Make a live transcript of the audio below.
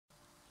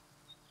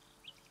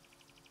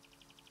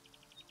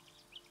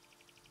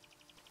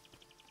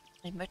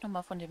Ich möchte noch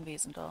mal von dem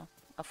Wesen da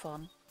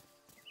erfahren.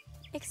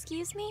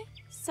 Excuse me,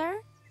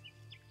 sir?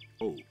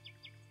 Oh,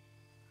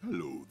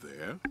 hello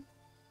there.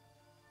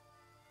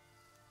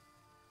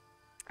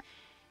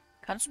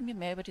 Kannst du mir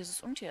mehr über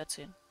dieses Untier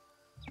erzählen?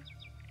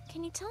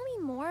 Can you tell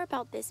me more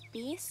about this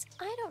beast?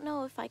 I don't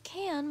know if I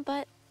can,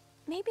 but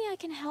maybe I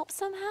can help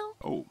somehow?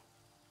 Oh,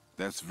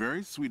 that's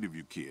very sweet of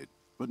you, kid.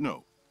 But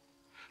no,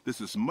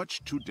 this is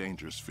much too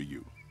dangerous for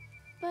you.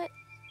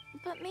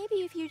 But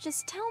maybe if you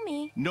just tell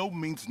me... No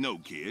means no,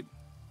 kid.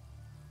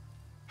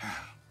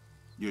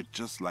 You're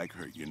just like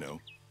her, you know.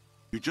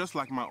 You're just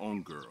like my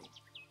own girl.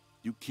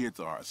 You kids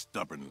are a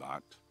stubborn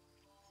lot.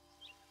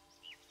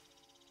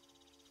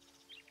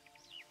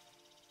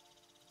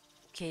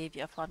 Okay,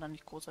 wir erfahren da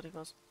nicht großartig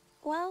was.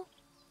 Well,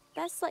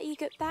 best let you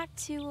get back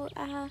to,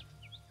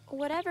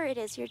 whatever it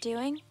is you're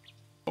doing.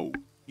 Oh,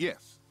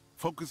 yes.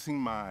 Focusing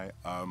my,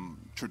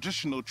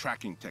 traditional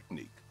tracking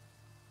technique.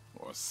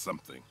 Or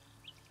something.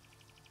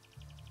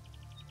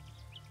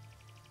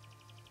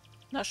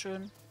 Na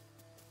schön.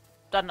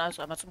 Dann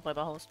also einmal zum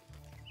Räuberhaus.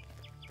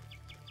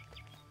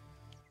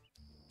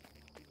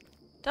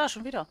 Da,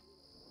 schon wieder.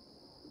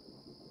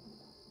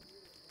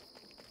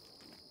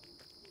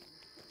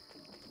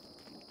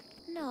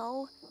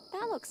 No,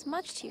 that looks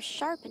much too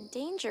sharp and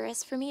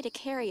dangerous for me to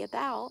carry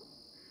about.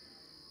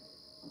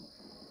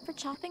 For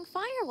chopping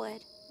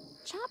firewood.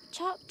 Chop,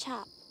 chop,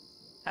 chop.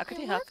 I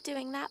Hackety hack. love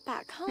doing that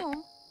back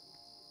home.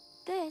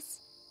 This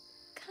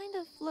kind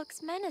of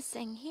looks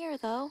menacing here,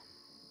 though.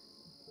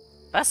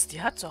 Was?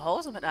 Die hat zu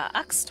Hause mit einer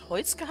Axt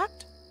Holz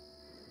gehackt?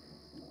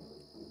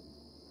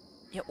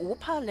 Ihr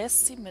Opa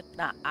lässt sie mit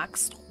einer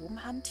Axt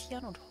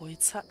rumhantieren und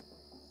Holz hacken?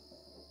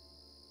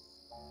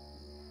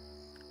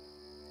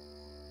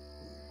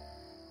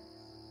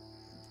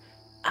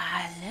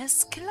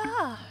 Alles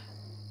klar.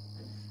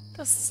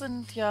 Das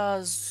sind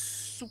ja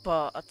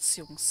super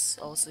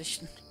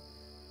Erziehungsaussichten.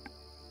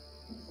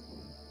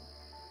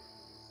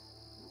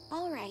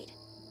 All right,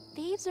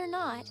 thieves or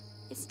not,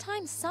 it's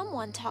time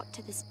someone talked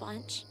to this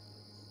bunch.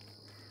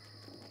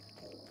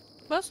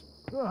 Was?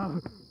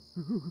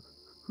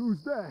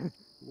 Who's that?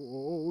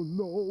 Oh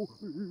no,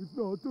 it's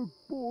not the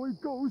boy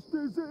ghost,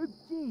 is it?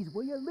 Jeez,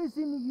 will you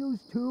listen to you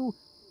two?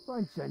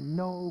 Bunch of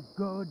no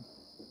good.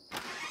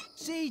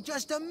 See,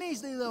 just a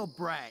measly little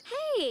brat.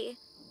 Hey,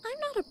 I'm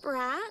not a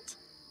brat.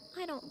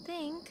 I don't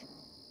think.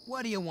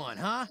 What do you want,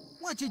 huh?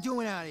 What you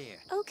doing out here?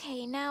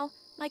 Okay, now,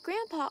 my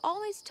grandpa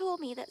always told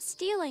me that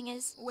stealing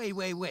is...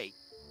 Wait.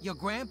 Your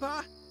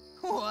grandpa?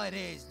 What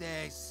is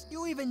this?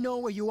 You even know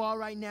where you are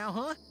right now,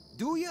 huh?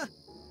 Do you?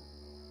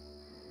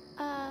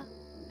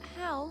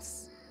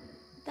 House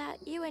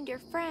that you and your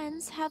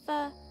friends have,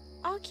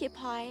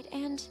 occupied,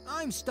 and...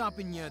 I'm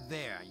stopping you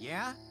there,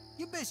 yeah?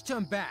 You best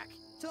turn back.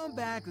 Turn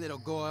back, little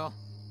girl.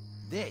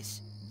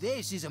 This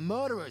is a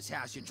murderer's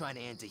house you're trying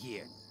to enter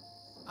here.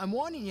 I'm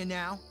warning you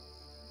now.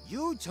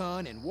 You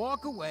turn and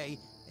walk away,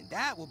 and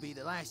that will be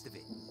the last of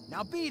it.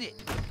 Now beat it!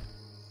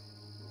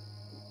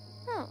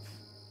 Humph.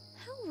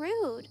 How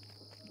rude.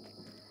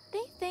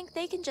 They think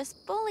they can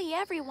just bully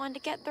everyone to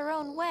get their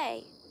own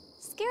way.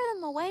 Scare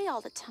them away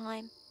all the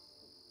time.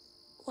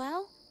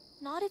 Well,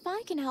 not if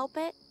I can help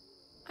it.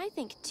 I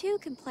think two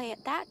can play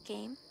at that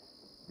game.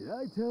 Did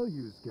I tell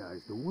you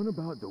guys the one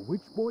about the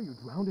witch boy who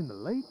drowned in the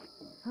lake?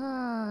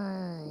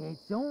 Ah,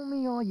 it's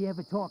only all you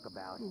ever talk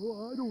about.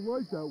 Oh, I don't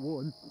like that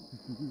one.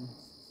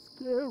 It's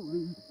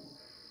scary.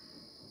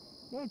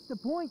 That's the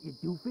point, you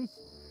doofus.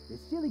 They're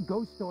silly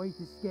ghost stories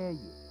to scare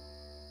you.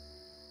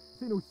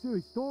 This ain't no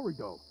silly story,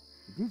 though.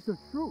 It is the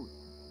truth.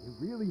 It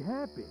really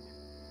happened.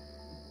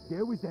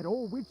 There was that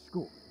old witch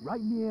school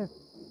right near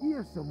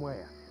here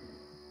somewhere.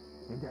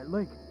 And that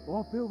lake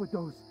all filled with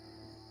those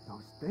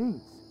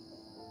things.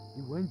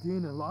 He went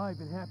in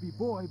alive and happy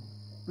boy,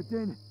 but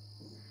then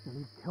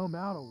he come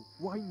out a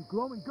white and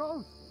glowing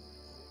ghost.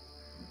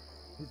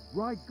 His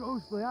bright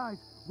ghostly eyes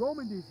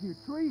roaming these here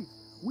trees,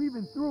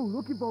 weaving through,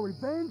 looking for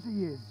revenge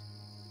he is.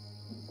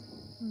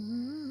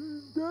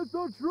 That's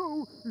not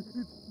true.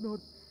 It's not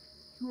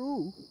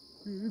true,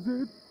 is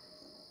it?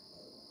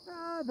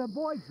 Ah, the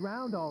boy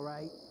drowned all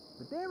right,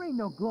 but there ain't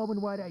no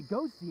glowing white-eyed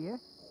ghost here.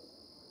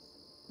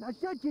 Now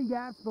shut your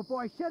yaps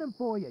before I shut him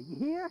for you, you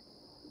hear?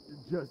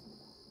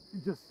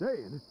 Just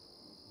saying.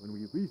 When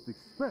we least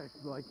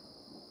expect, like,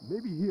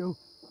 maybe he'll...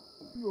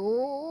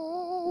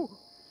 Oh!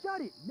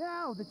 Shut it,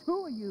 now, the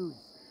two of yous.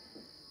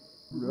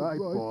 Right,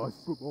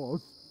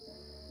 boss.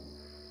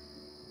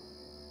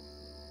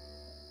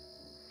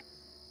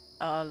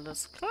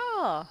 Alles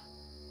klar.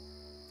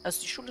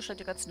 Also die Schule scheint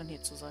ja ganz in der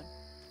Nähe zu sein.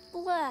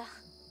 Blech.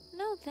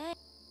 No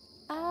thanks.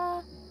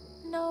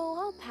 No,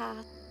 I'll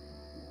pass.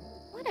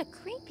 What a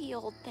creepy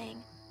old thing.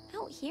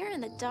 Out here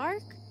in the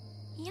dark?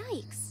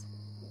 Yikes.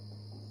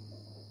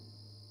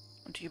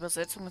 Und die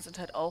Übersetzungen sind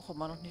halt auch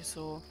immer noch nicht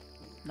so...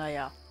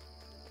 Naja.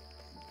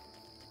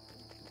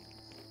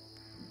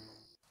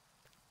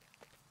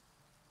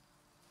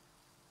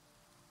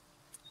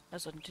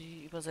 Also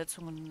die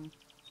Übersetzungen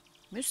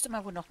müsste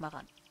man wohl noch mal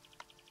ran.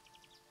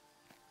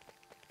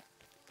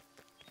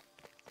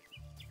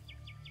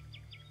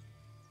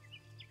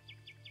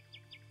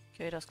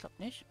 Okay, das klappt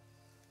nicht.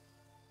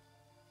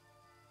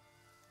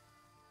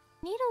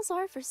 Needles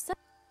are for some.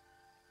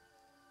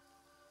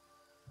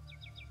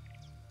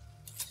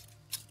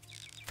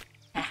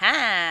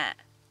 Aha!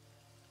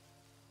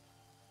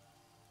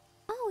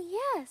 Oh,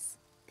 yes.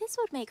 This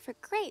would make for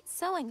great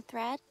sewing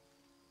thread.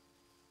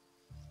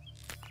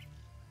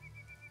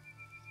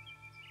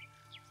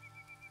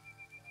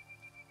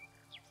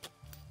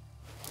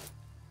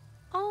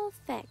 All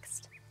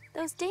fixed.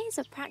 Those days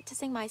of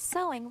practicing my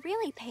sewing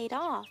really paid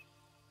off.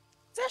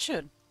 Sehr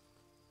schön.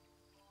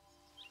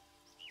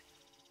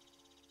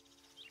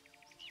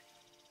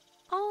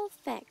 All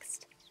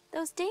fixed.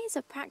 Those days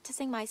of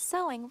practicing my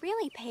sewing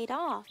really paid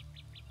off.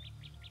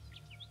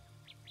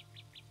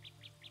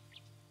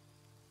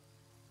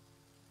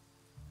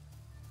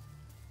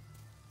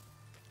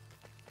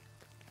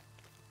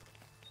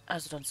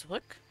 Also dann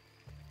zurück.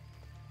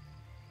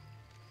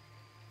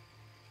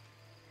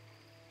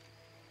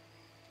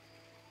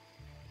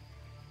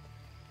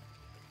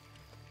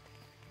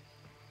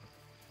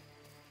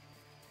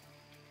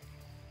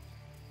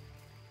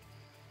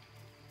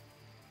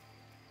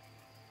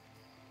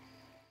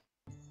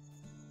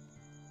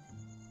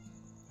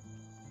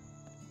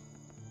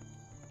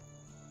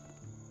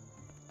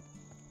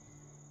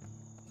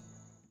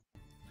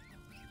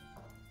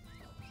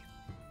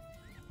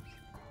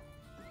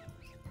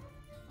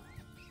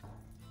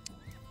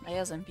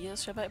 Naja, sein Bier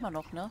ist scheinbar immer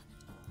noch, ne?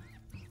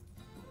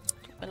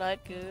 Tut mir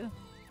leid, Gil.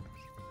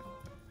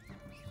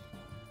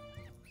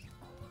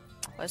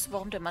 Weißt du,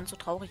 warum der Mann so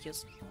traurig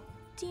ist?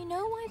 Do you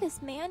know why this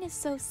man is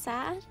so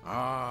sad?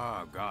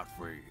 Ah,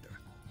 Gottfried.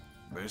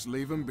 Best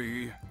leave him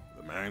be.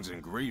 The man's in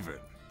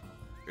grieving.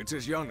 It's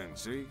his young'un,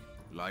 see?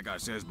 Like I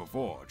says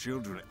before,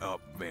 children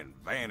up been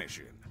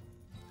vanishing.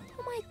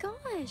 Oh my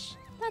gosh,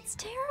 that's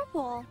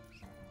terrible.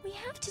 We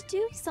have to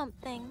do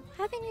something.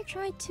 Haven't you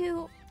tried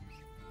to...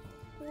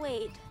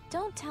 Wait,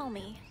 don't tell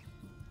me.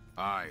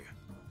 Aye.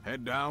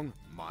 Head down,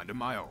 minding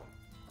my own.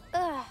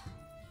 Ugh.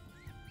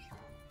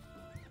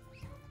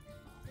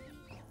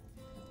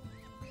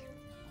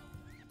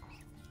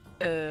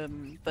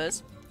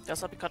 Was?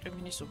 Das habe ich gerade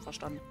irgendwie nicht so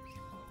verstanden.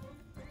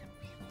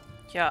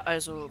 Ja,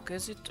 also, Gil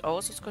sieht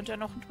aus, als könnte er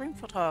noch einen Drink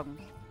vertragen.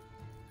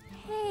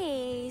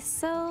 Hey,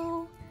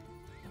 so...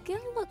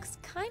 Gil looks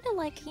kinda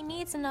like he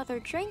needs another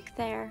drink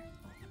there.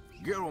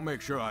 Gil will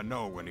make sure I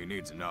know when he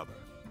needs another.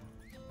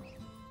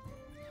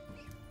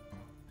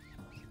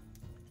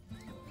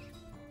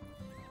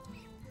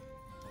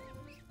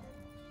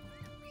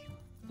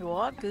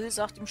 Ja, Gil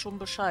sagt ihm schon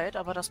Bescheid,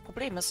 aber das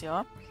Problem ist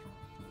ja,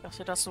 dass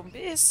wir das so ein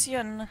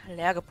bisschen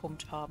leer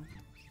gepumpt haben.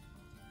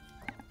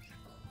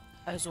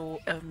 Also,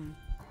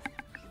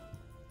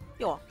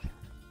 ja.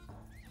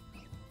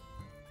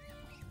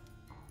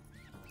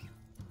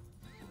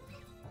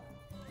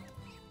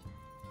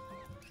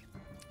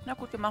 Na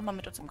gut, wir machen mal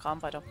mit unserem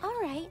Kram weiter.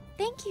 Alright,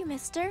 thank you,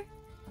 mister.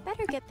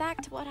 Better get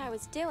back to what I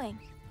was doing.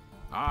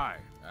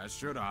 Aye, as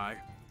should I.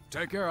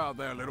 Take care out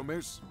there, little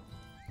miss.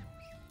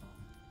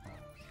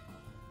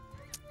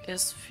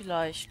 Ist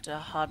vielleicht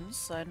der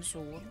Hans sein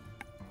Sohn?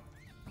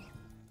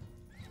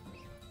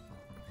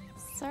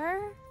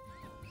 Sir?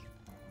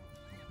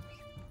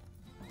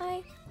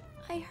 I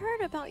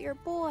heard about your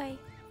boy.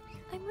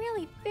 I'm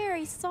really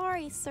very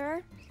sorry,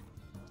 sir.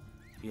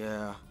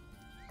 Yeah,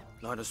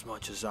 not as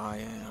much as I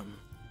am.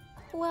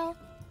 Well,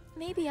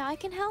 maybe I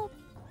can help.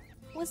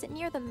 Was it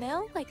near the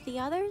mill like the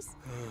others?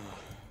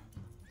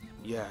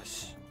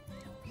 Yes.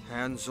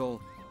 Hansel,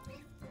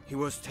 he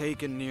was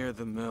taken near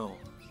the mill,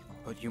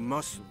 but you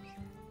mustn't.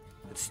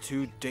 It's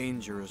too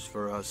dangerous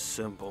for us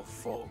simple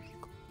folk.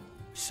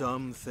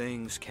 Some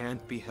things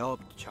can't be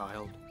helped,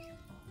 child.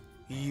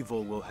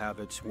 Evil will have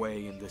its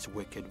way in this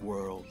wicked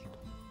world.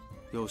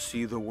 You'll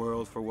see the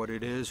world for what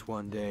it is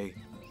one day.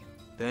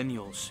 Then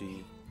you'll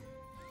see.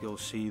 You'll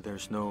see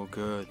there's no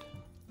good.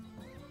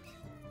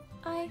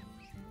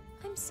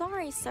 I'm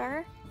sorry,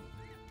 sir.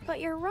 But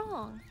you're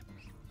wrong.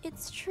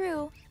 It's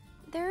true.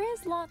 There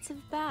is lots of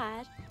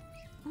bad.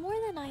 More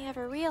than I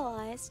ever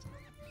realized.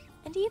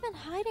 And even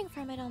hiding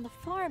from it on the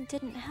farm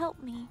didn't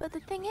help me. But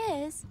the thing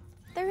is,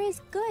 there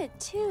is good,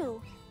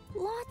 too.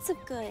 Lots of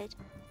good.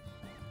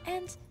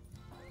 And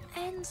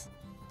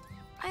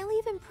I'll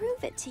even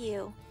prove it to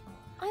you.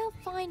 I'll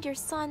find your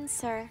son,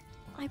 sir.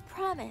 I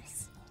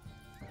promise.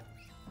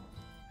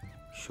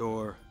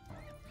 Sure.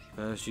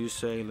 As you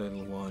say,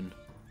 little one.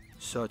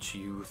 Such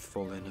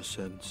youthful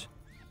innocence.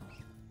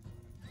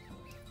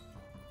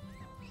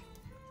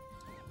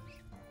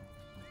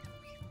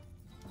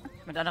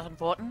 Mit anderen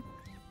Worten,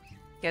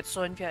 jetzt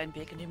sollen wir einen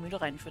Weg in die Mühle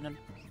reinfinden,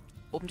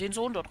 um den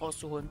Sohn dort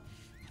rauszuholen.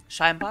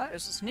 Scheinbar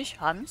ist es nicht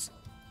Hans.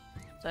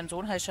 Sein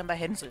Sohn heißt scheinbar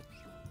Hänsel.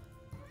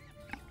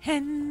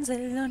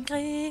 Hänsel und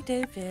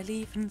Gretel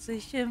verliefen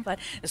sich im Wald.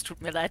 Es tut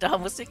mir leid, da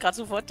musste ich gerade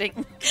sofort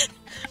denken.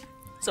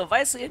 So,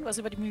 weißt du irgendwas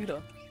über die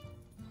Mühle?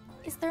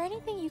 Is there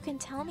anything you can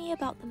tell me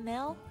about the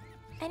mill?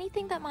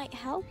 Anything that might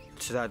help?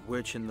 It's that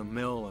witch in the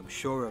mill, I'm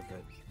sure of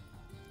it.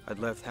 I'd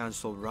left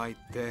Hansel right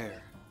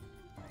there.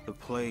 The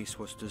place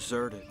was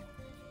deserted.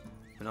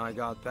 When I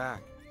got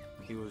back,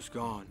 he was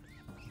gone.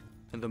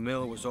 and the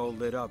mill was all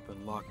lit up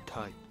and locked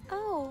tight.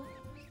 Oh,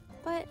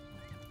 but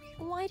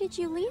why did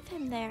you leave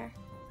him there?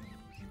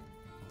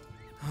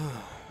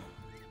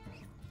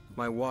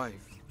 My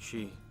wife,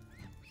 she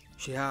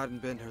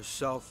hadn't been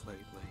herself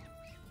lately,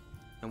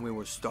 and we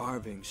were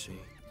starving, see.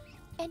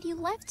 And you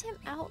left him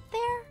out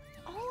there,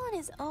 all on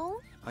his own?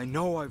 I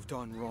know I've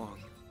done wrong.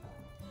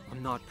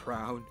 I'm not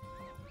proud.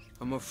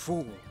 I'm a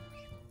fool.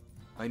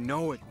 I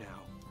know it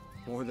now,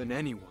 more than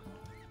anyone.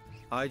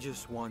 I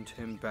just want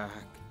him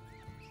back.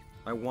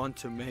 I want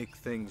to make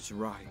things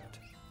right.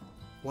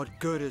 What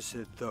good is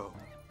it, though?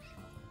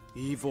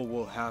 Evil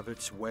will have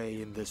its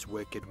way in this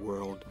wicked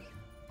world.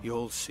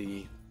 You'll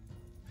see.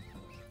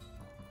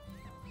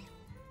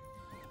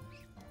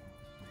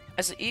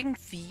 Also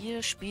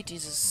irgendwie spielt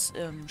dieses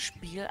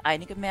Spiel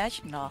einige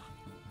Märchen nach.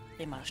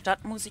 Bremer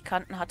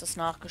Stadtmusikanten hat es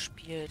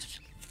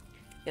nachgespielt.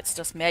 Jetzt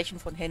das Märchen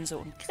von Hänsel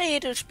und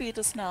Gretel spielt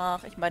es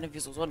nach. Ich meine,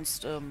 wieso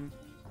sonst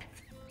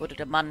würde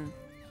der Mann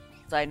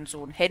seinen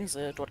Sohn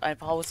Hänsel dort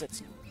einfach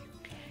aussetzen.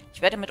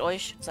 Ich wette mit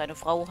euch, seine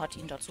Frau hat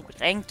ihn dazu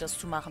gedrängt, das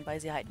zu machen,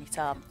 weil sie halt nichts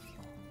haben.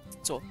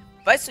 So,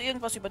 weißt du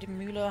irgendwas über die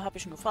Mühle? Habe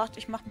ich schon gefragt.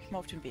 Ich mache mich mal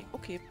auf den Weg.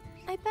 Okay.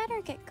 I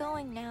better get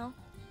going now.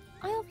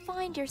 I'll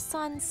find your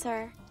son,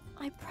 sir.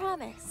 I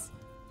promise.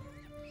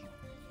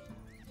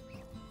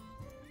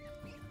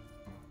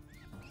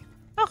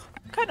 Ach,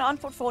 keine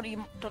Antwort von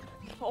ihm.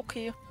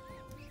 Okay.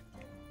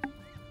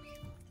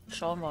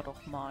 Schauen wir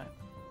doch mal.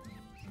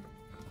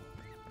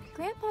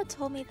 Grandpa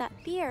told me that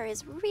beer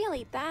is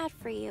really bad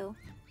for you.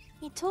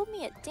 He told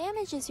me it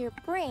damages your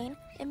brain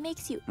and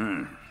makes you...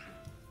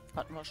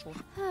 Hatten wir schon.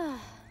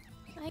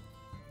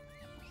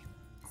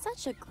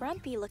 Such a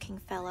grumpy-looking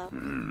fellow.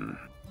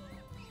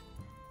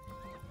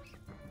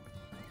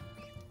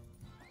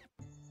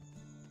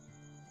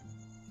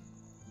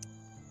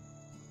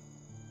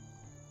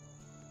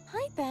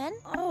 Hi, Ben.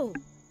 Oh,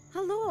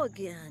 hello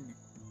again.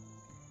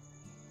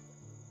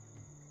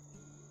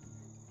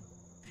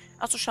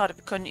 Ach so, schade,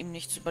 wir können ihm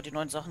nichts über die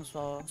neuen Sachen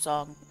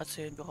sagen,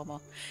 erzählen, wie auch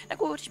immer. Na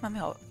gut, ich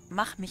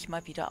mach mich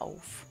mal wieder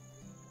auf.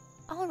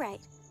 All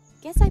right.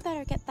 Guess I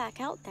better get back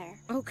out there.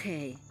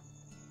 Okay.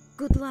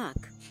 Good luck.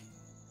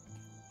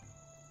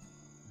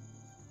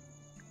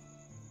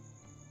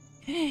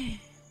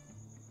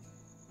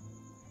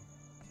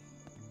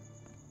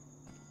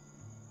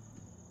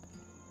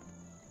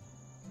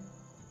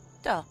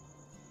 Da.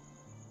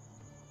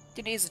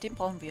 Den Esel, den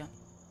brauchen wir.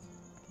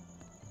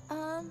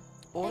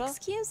 Oder?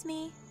 Excuse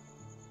me.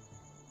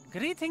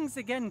 Greetings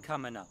again,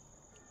 Commoner.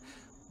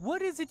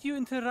 What is it you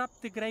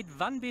interrupt the great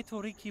Vanbe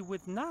Toriki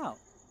with now?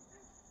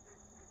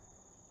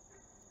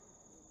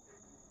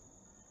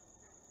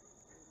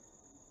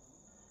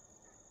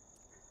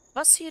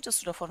 Was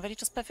hieltest du davon, wenn ich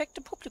das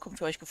perfekte Publikum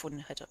für euch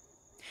gefunden hätte?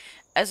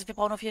 Also wir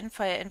brauchen auf jeden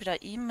Fall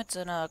entweder ihn mit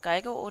seiner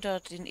Geige oder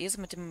den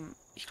Esel mit dem,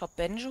 ich glaube,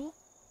 Banjo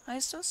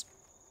heißt es.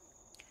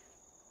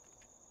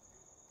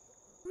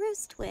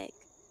 Roostwig,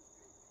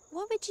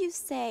 what would you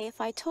say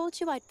if I told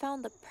you I'd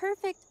found the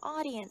perfect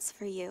audience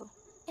for you?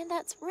 And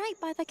that's right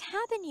by the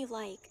cabin you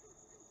like.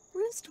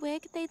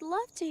 Roostwig, they'd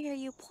love to hear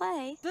you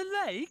play. The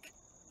lake?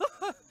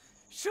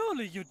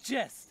 Surely you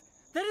jest.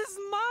 That is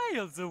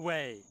miles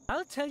away.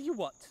 I'll tell you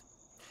what.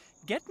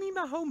 Get me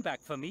my home back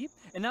for me,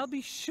 and I'll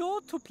be sure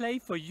to play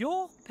for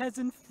your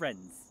peasant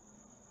friends.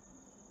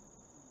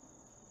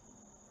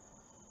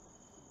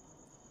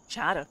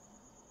 Schade.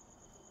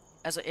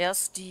 Also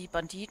erst die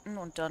Banditen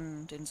und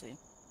dann den See.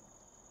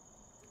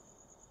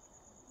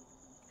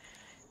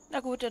 Na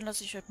gut, dann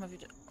lasse ich euch mal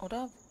wieder...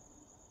 Oder?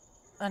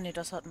 Ah ne,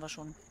 das hatten wir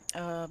schon.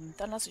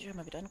 Dann lasse ich euch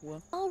mal wieder in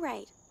Ruhe. All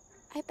right.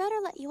 I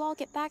better let you all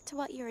get back to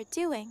what you were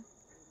doing.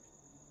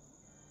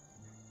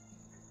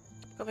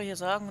 Können wir hier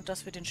sagen,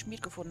 dass wir den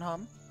Schmied gefunden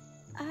haben?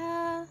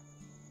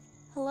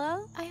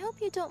 Hello? I hope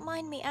you don't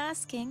mind me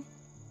asking,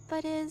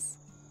 but is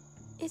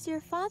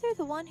your father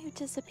the one who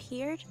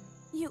disappeared?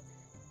 You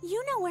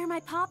know where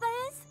my papa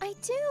is? I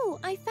do.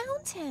 I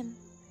found him.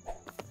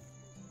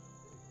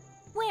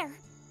 Where?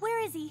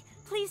 Where is he?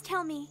 Please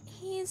tell me.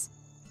 He's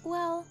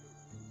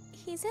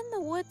in the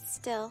woods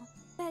still.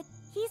 But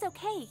he's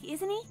okay,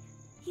 isn't he?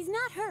 He's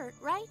not hurt,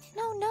 right?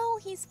 No,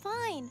 he's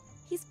fine.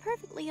 He's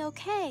perfectly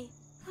okay.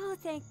 Oh,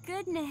 thank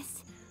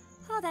goodness.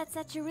 Oh, that's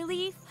such a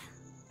relief.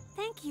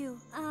 Thank you.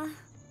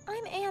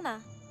 I'm Anna,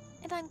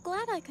 and I'm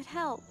glad I could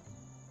help.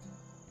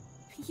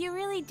 You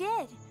really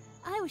did.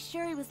 I was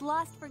sure he was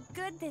lost for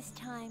good this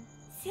time.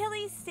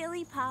 Silly,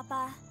 silly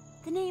Papa.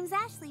 The name's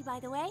Ashley, by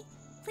the way.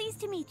 Pleased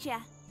to meet ya.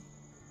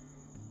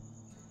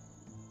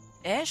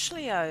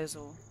 Ashley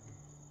also.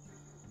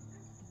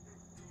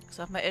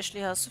 Sag mal,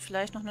 Ashley, hast du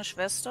vielleicht noch eine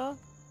Schwester?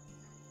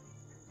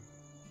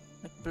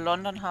 Mit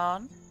blonden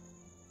Haaren?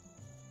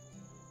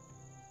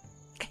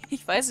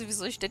 Ich weiß nicht,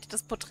 wieso ich ständig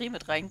das Porträt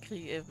mit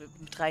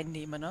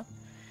reinnehme, ne?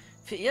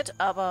 Verirrt,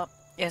 aber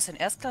er ist ein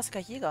erstklassiger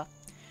Jäger.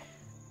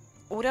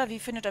 Oder wie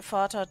findet der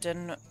Vater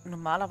denn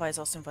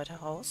normalerweise aus dem Wald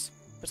heraus?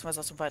 Beziehungsweise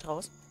aus dem Wald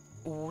raus?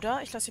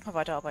 Oder ich lasse dich mal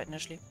weiterarbeiten,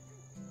 Ashley.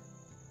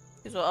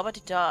 Wieso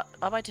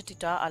arbeitet die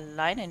da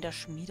alleine in der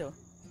Schmiede?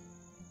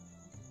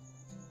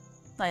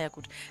 Naja,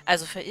 gut.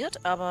 Also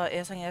verirrt, aber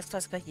er ist ein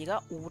erstklassiger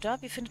Jäger.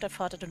 Oder wie findet der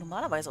Vater denn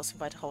normalerweise aus dem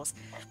Wald raus?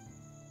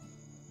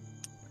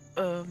 Ich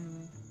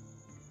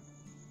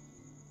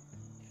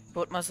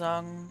würde mal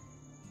sagen,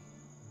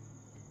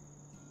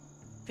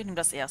 wir nehmen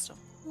das erste.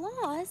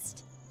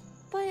 Lost?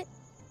 But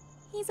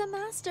he's a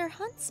master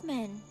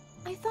huntsman.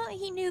 I thought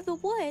he knew the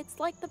woods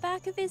like the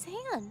back of his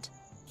hand.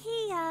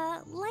 He,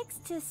 likes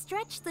to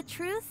stretch the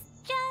truth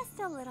just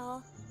a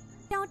little.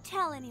 Don't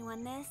tell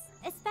anyone this,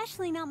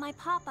 especially not my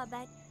papa,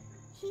 but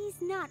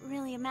he's not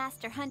really a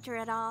master hunter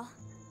at all.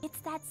 It's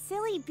that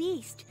silly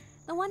beast,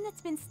 the one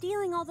that's been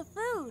stealing all the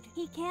food.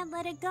 He can't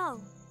let it go.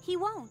 He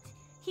won't.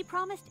 He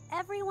promised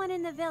everyone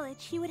in the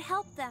village he would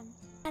help them.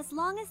 As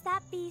long as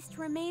that beast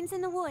remains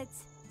in the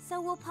woods,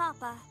 so will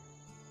Papa.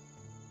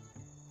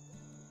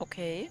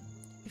 Okay.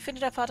 Wie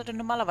findet der Vater denn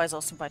normalerweise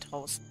aus dem Wald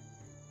raus?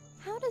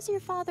 How does your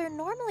father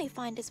normally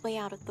find his way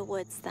out of the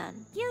woods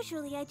then?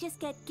 Usually I just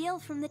get Gil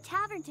from the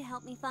tavern to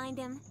help me find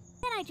him.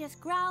 Then I just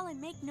growl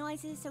and make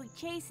noises so he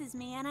chases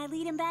me and I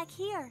lead him back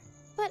here.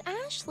 But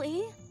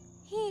Ashley,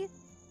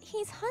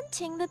 he's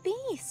hunting the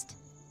beast.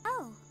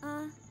 Oh,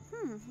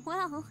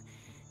 well,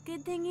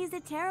 good thing he's a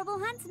terrible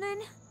huntsman.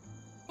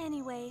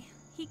 Anyway,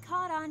 he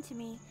caught on to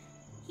me.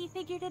 He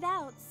figured it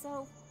out,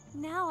 so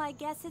now I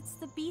guess it's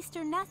the beast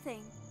or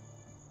nothing.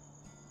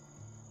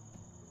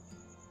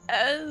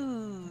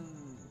 Oh.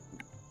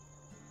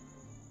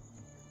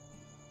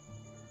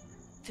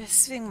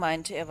 Deswegen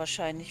meinte er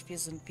wahrscheinlich, wir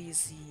sind wie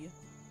sie.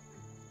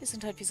 Wir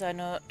sind halt wie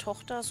seine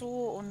Tochter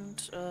so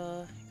und,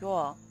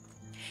 ja.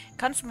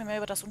 Kannst du mir mehr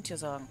über das Untier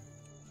sagen?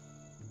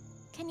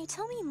 Can you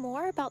tell me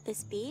more about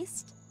this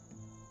beast?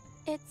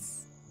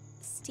 It's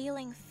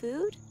stealing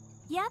food?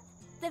 Yep,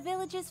 the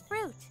village's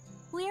fruit.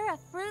 We're a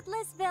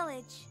fruitless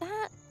village.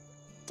 That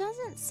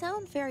doesn't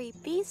sound very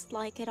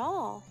beast-like at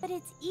all. But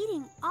it's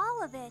eating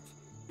all of it.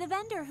 The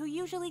vendor who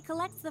usually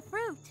collects the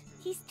fruit.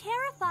 He's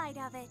terrified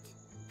of it.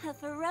 A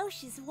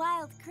ferocious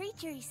wild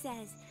creature, he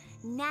says.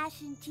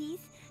 Gnashing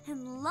teeth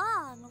and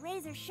long,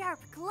 razor-sharp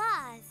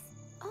claws.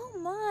 Oh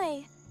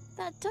my,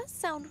 that does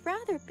sound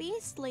rather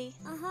beastly.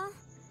 Uh-huh.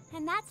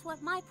 And that's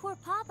what my poor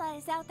papa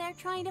is out there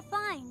trying to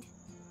find.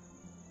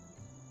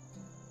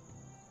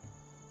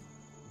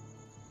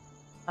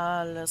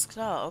 Alles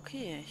klar,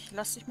 okay. Ich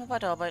lass dich mal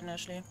weiterarbeiten,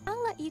 Ashley.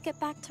 I'll let you get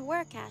back to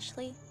work,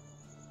 Ashley.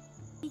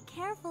 Be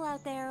careful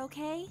out there,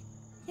 okay?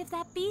 If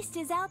that beast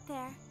is out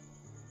there.